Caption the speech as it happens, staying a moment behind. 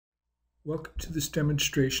Welcome to this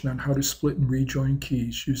demonstration on how to split and rejoin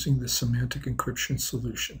keys using the Symantec Encryption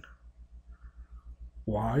Solution.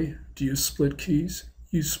 Why do you split keys?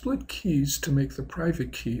 You split keys to make the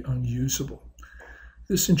private key unusable.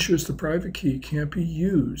 This ensures the private key can't be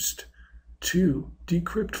used to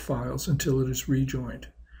decrypt files until it is rejoined.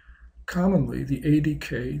 Commonly, the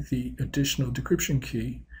ADK, the additional decryption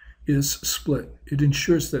key, is split. It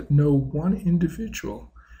ensures that no one individual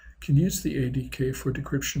can use the ADK for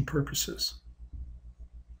decryption purposes.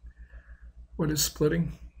 What is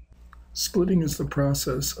splitting? Splitting is the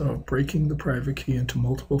process of breaking the private key into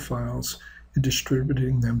multiple files and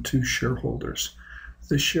distributing them to shareholders.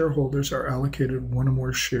 The shareholders are allocated one or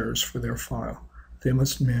more shares for their file. They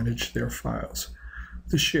must manage their files.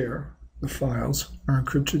 The files, are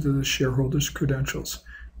encrypted to the shareholders' credentials,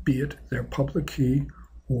 be it their public key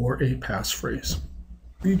or a passphrase.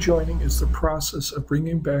 Rejoining is the process of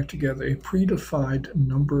bringing back together a predefined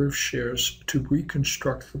number of shares to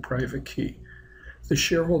reconstruct the private key. The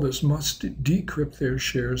shareholders must decrypt their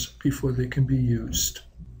shares before they can be used.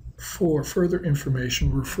 For further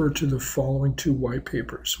information, refer to the following two white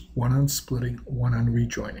papers, one on splitting, one on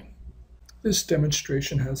rejoining. This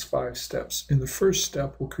demonstration has 5 steps. In the first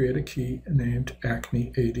step, we'll create a key named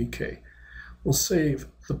Acme ADK. We'll save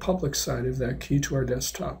the public side of that key to our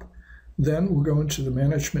desktop. Then we'll go into the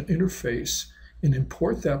management interface and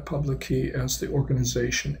import that public key as the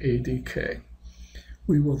organization ADK.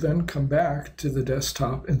 We will then come back to the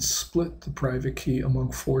desktop and split the private key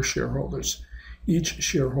among 4 shareholders, each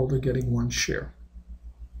shareholder getting 1 share,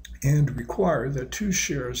 and require that 2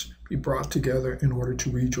 shares be brought together in order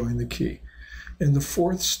to rejoin the key. In the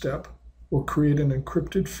 4th step, we'll create an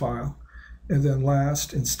encrypted file, and then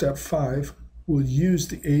last, in step 5, we'll use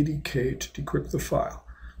the ADK to decrypt the file.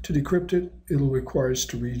 To decrypt it, it'll require us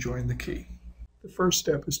to rejoin the key. The first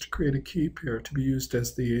step is to create a key pair to be used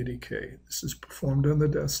as the ADK. This is performed on the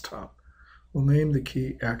desktop. We'll name the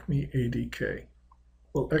key Acme ADK.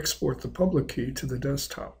 We'll export the public key to the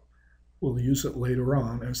desktop. We'll use it later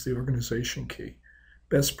on as the organization key.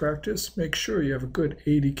 Best practice, make sure you have a good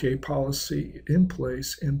ADK policy in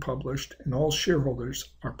place and published, and all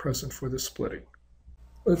shareholders are present for the splitting.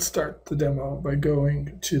 Let's start the demo by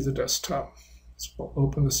going to the desktop. So we'll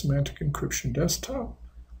open the Symantec Encryption desktop.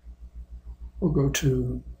 We'll go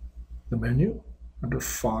to the menu. Under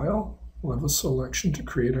File, we'll have a selection to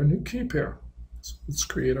create our new key pair. So let's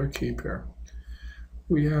create our key pair.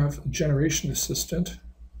 We have a generation assistant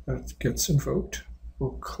that gets invoked.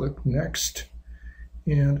 We'll click Next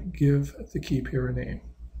and give the key pair a name,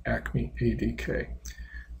 Acme ADK.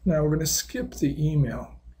 Now we're going to skip the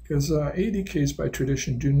email, because ADKs by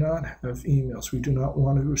tradition do not have emails. We do not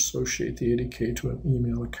want to associate the ADK to an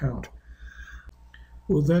email account.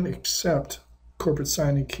 We'll then accept corporate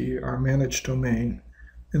signing key, our managed domain,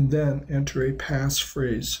 and then enter a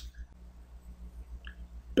passphrase.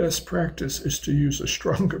 Best practice is to use a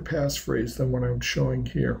stronger passphrase than what I'm showing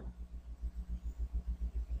here.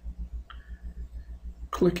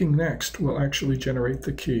 Clicking Next will actually generate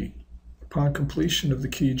the key. Upon completion of the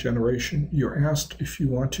key generation, you're asked if you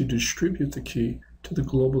want to distribute the key to the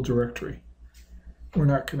global directory. We're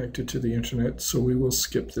not connected to the internet, so we will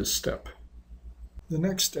skip this step. The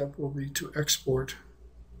next step will be to export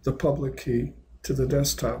the public key to the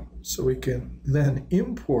desktop so we can then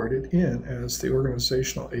import it in as the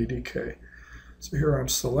organizational ADK. So here I'm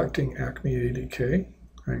selecting Acme ADK.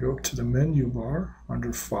 I go to the menu bar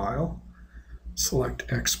under File, select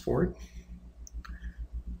Export.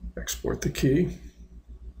 Export the key.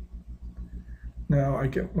 Now I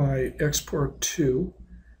get my export to.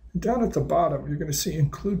 Down at the bottom, you're going to see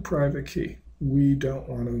include private key. We don't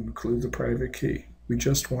want to include the private key. We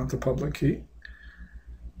just want the public key.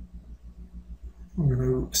 I'm going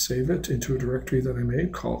to save it into a directory that I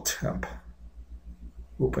made called temp.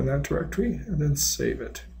 Open that directory and then save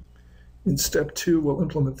it. In step 2, we'll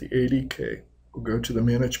implement the ADK. We'll go to the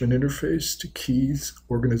management interface to keys,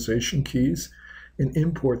 organization keys, and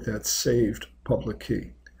import that saved public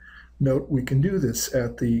key. Note, we can do this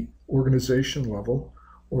at the organization level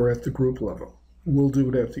or at the group level. We'll do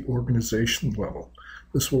it at the organization level.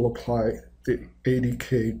 This will apply the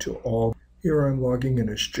ADK to all. Here I'm logging in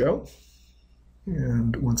as Joe.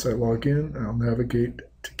 And once I log in, I'll navigate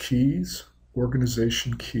to Keys,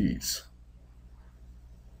 Organization Keys.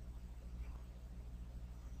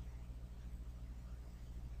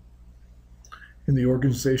 In the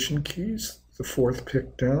organization keys, the 4th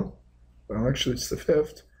pick down, well actually it's the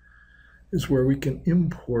 5th, is where we can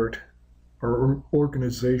import our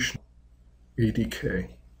organization ADK.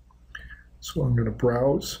 So I'm going to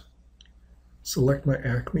browse, select my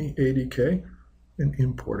Acme ADK, and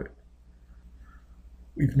import it.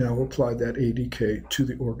 We've now applied that ADK to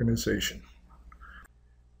the organization.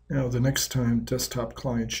 Now, the next time desktop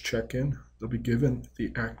clients check in, they'll be given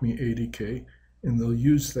the Acme ADK, and they'll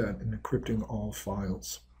use that in encrypting all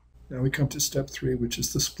files. Now we come to step 3, which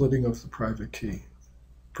is the splitting of the private key.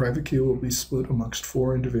 Private key will be split amongst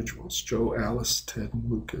 4 individuals, Joe, Alice, Ted, and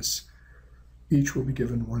Lucas. Each will be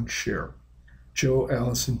given 1 share. Joe,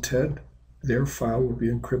 Alice, and Ted, their file will be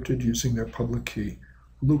encrypted using their public key.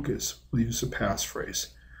 Lucas will use a passphrase.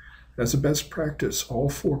 As a best practice, all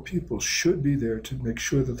 4 people should be there to make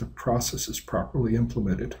sure that the process is properly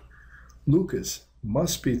implemented. Lucas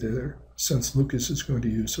must be there since Lucas is going to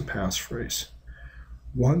use a passphrase.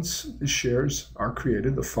 Once the shares are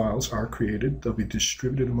created, the files are created, they'll be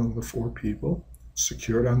distributed among the 4 people,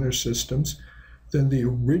 secured on their systems. Then the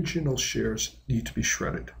original shares need to be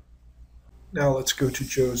shredded. Now let's go to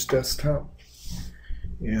Joe's desktop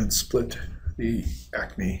and split the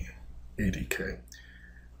Acme ADK.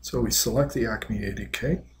 So we select the Acme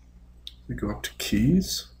ADK, we go up to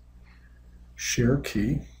Keys, Share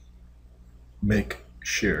Key, Make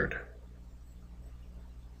Shared.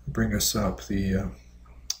 Bring us up the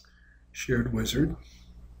shared wizard.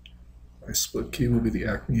 My split key will be the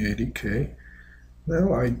Acme ADK.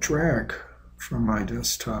 Now I drag from my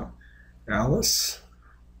desktop Alice,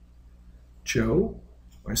 Joe,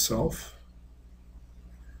 myself,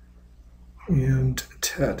 and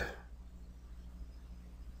Ted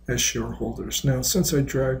as shareholders. Now, since I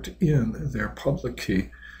dragged in their public key,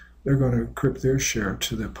 they're going to encrypt their share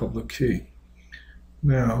to their public key.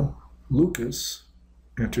 Now, Lucas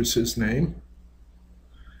enters his name.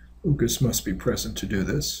 Lucas must be present to do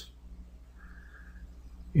this,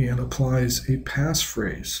 and applies a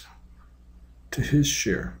passphrase to his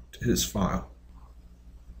share, to his file.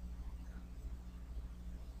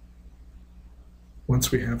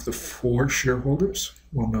 Once we have the 4 shareholders,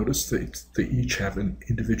 we'll notice that they each have an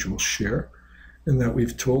individual share, and that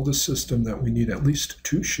we've told the system that we need at least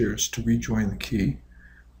 2 shares to rejoin the key.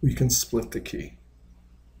 We can split the key.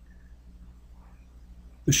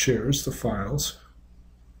 The shares, the files,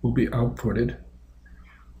 will be outputted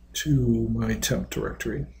to my temp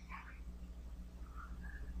directory.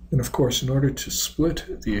 And of course, in order to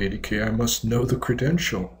split the ADK, I must know the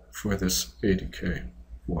credential for this ADK,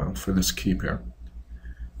 well, for this key pair.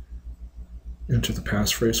 Enter the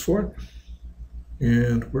passphrase for it,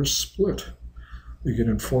 and we're split. We get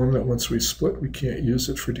informed that once we split, we can't use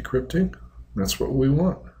it for decrypting. That's what we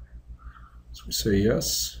want. So we say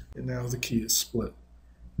yes, and now the key is split.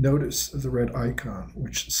 Notice the red icon,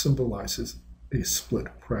 which symbolizes a split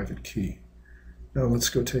private key. Now let's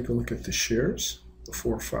go take a look at the shares, the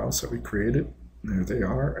 4 files that we created. There they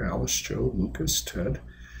are, Alice, Joe, Lucas, Ted.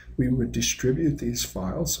 We would distribute these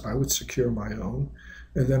files. I would secure my own,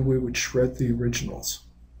 and then we would shred the originals.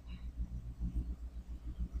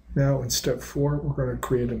 Now in step 4, we're going to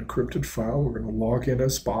create an encrypted file. We're going to log in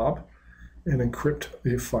as Bob and encrypt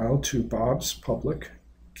a file to Bob's public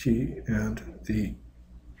key and the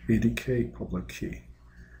ADK public key.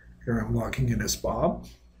 Here I'm logging in as Bob.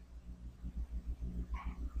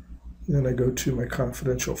 Then I go to my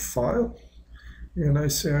confidential file, and I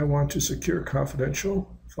say I want to secure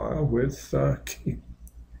confidential file with key.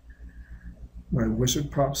 My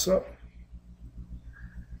wizard pops up.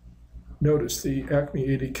 Notice the Acme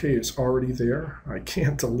ADK is already there. I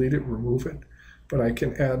can't delete it, remove it, but I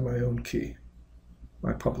can add my own key,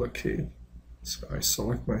 my public key. So I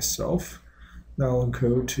select myself. Now I'll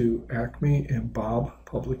go to Acme and Bob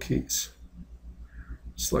public keys.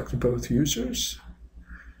 Select both users.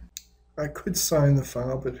 I could sign the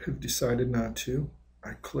file, but have decided not to.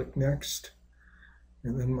 I click Next,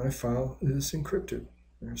 and then my file is encrypted.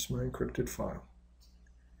 There's my encrypted file.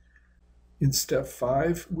 In step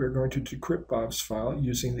 5, we're going to decrypt Bob's file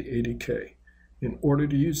using the ADK. In order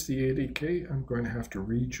to use the ADK, I'm going to have to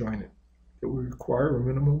rejoin it. It will require a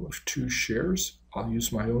minimum of 2 shares. I'll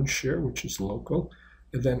use my own share, which is local,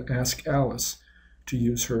 and then ask Alice to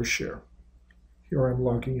use her share. Here I'm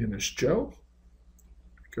logging in as Joe.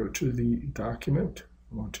 Go to the document.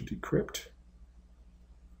 I want to decrypt.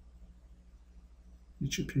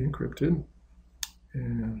 HTTP encrypted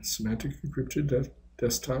and Symantec Encryption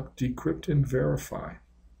Desktop decrypt and verify.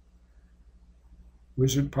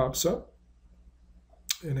 Wizard pops up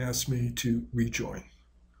and asks me to rejoin.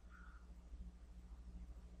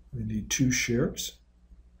 We need 2 shares.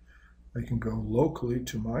 I can go locally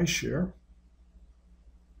to my share.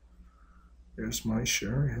 There's my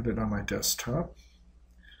share. I have it on my desktop.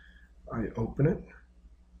 I open it.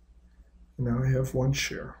 Now I have 1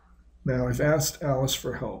 share. Now I've asked Alice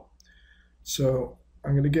for help. So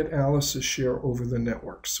I'm going to get Alice's share over the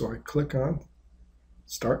network. So I click on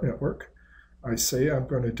Start Network. I say I'm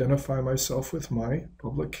going to identify myself with my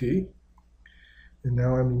public key, and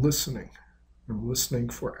now I'm listening. I'm listening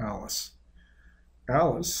for Alice.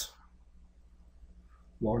 Alice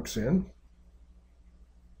logs in.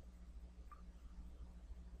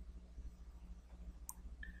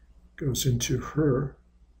 Goes into her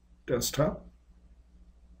desktop.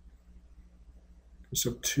 Goes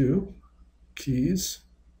up to keys,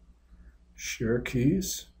 share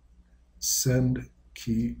keys, send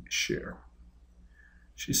key share.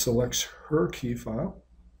 She selects her key file,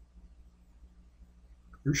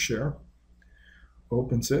 her share,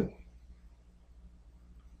 opens it,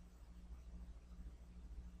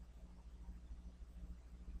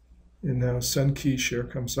 and now send key share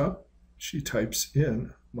comes up. She types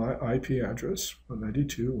in my IP address,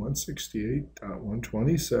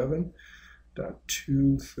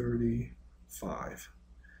 192.168.127.235,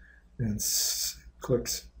 and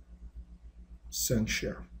clicks send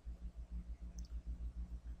share.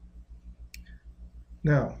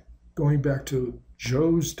 Now, going back to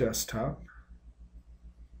Joe's desktop,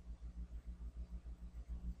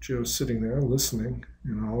 Joe's sitting there listening,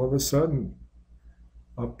 and all of a sudden,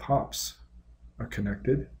 up pops are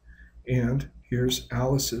connected, and here's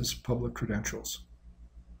Alice's public credentials.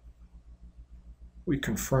 We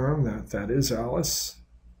confirm that that is Alice.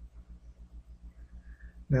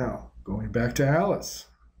 Now, going back to Alice.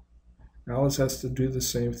 Alice has to do the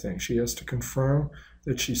same thing. She has to confirm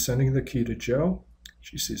that she's sending the key to Joe.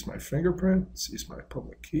 She sees my fingerprint, sees my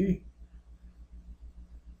public key,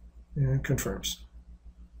 and confirms.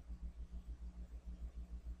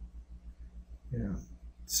 Yeah,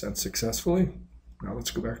 sent successfully. Now let's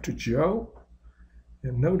go back to Joe.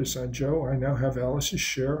 And notice on Joe, I now have Alice's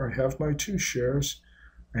share. I have my 2 shares.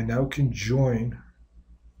 I now can join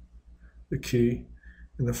the key,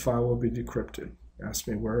 and the file will be decrypted. Ask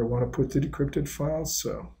me where I want to put the decrypted file,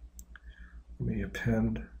 so let me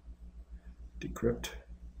append decrypted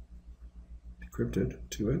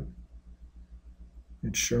to it.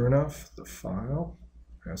 And sure enough, the file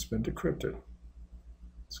has been decrypted.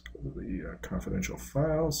 Let's go to the confidential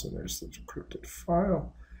files, and there's the decrypted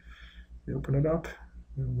file. You open it up,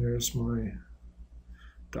 and there's my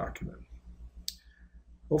document.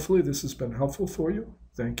 Hopefully this has been helpful for you.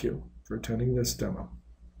 Thank you for attending this demo.